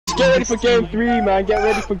ready for game 3, man. Get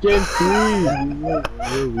ready for game 3. We will.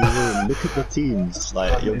 Look at the teams.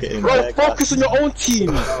 Like, you're getting. Bro, focus on your own team.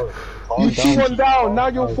 You 2-1 down. Now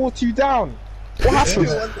you're 4-2 down. What happened?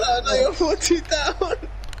 2-1 down. Now you're 4-2 down.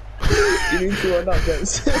 You need 2-1 up,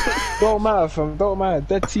 guys. Don't matter, fam. Don't matter.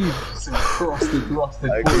 Dead team. Frosted.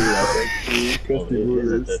 I agree.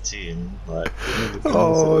 The team. Like,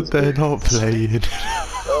 oh, they're not playing.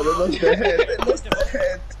 Oh, they lost their head. They lost their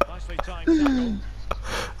head.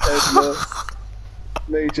 Head loss.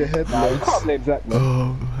 Major head Nah, you loss. can't blame Zach, man.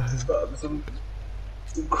 Oh man. Some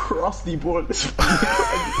crusty ball.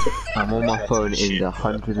 I'm on my phone in the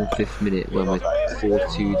 105th minute when we're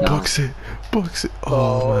 4-2 down. Box it.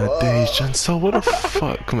 Oh my days, Chancel, what the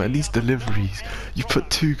fuck, man? These deliveries. You put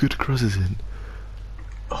 2 good crosses in.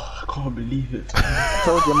 Oh, I can't believe it. I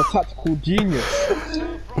told you I'm a tactical genius.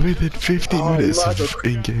 Within 15 minutes of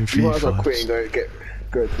in-game You might as well FIFA. quit and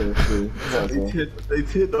go to the free. They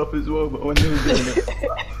teared up as well, but when they were doing it,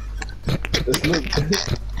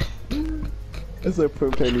 there's no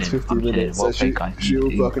point playing these 15 minutes. So she will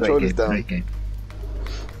put our controllers down.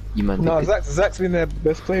 You man. No, Zach's been their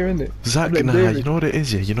best player, isn't it? Zach, nah, you know what it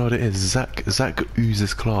is, yeah? You know what it is? Zach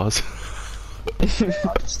oozes class. I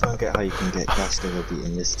just don't get how you can get gassed over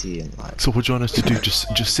beating this team. Like, So what do you want us to do? Just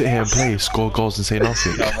sit here and play, score goals and say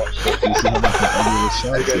nothing?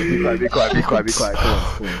 Be quiet.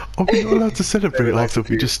 Come on. Are we not allowed to celebrate after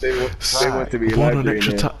we just They want to be won an lively,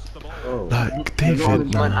 extra innit? time? Like, David, Man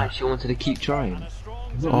man. actually wanted to keep trying.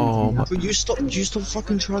 Oh, my. but you stop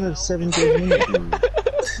fucking trying to 7-game limit, dude.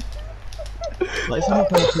 Like, if I'm not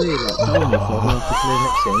gonna play, like, I don't know if I'm going to play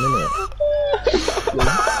next game, innit?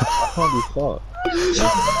 I can't be fucked.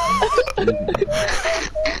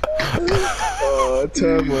 Oh,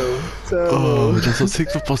 turmoil. Oh, just a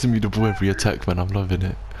 6 for passing me the ball every attack, man. I'm loving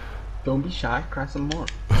it. Don't be shy, cry some more.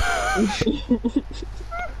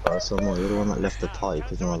 So more, you're the one that left the tie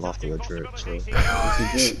because no one laughed at your joke, so.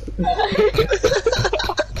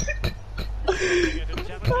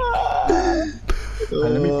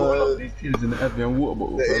 Let me put up these tears in the Evian water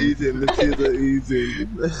bottle. The tears are easy.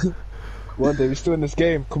 One day we're still in this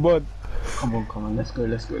game. Come on. Come on, let's go.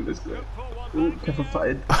 Ooh, Kevin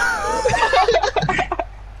fighted.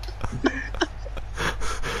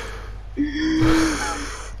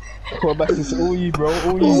 Come on, back to all you, bro.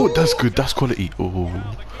 All you. Oh, that's good. That's quality. Oh,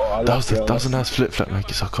 I that like was a nice flip flap,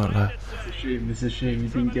 Mikey. I can't lie. It's a shame you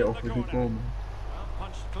didn't get off with the goal, man.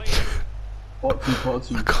 Part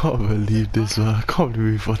two. I can't believe this, man. I can't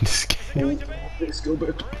believe we've won this game. Let's go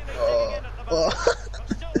back.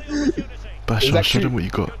 Basha, show them what you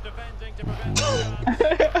got.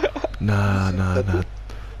 Nah.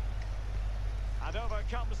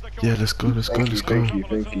 Yeah, let's go.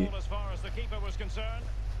 Thank you.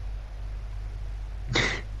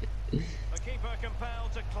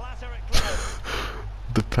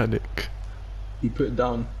 The panic. He put it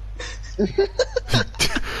down. He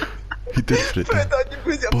did put it down.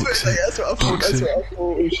 Box it. That's what I thought. Box That's it.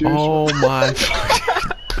 what I thought. Oh my.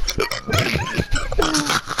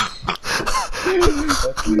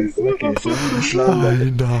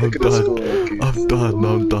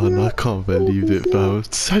 I'm done. I can't believe it, bro.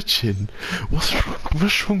 Sachin, what's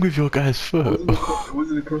wrong with your guy's foot? It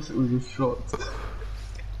wasn't a cross, it was a shot.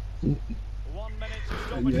 And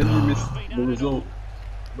you missed the result.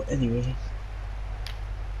 But anyway,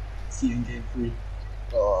 see you in game 3.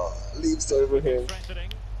 Oh, leaves over him.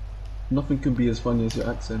 Nothing can be as funny as your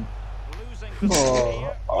accent.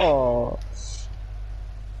 Oh.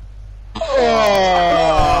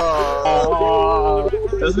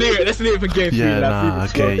 Let's leave it for game 3. Yeah, nah,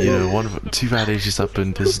 okay, you know, 2 bad days just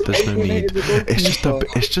happened. There's no need. It's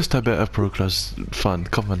just a bit of pro class fun.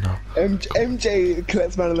 Come on now. MJ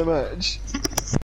collects man of the match.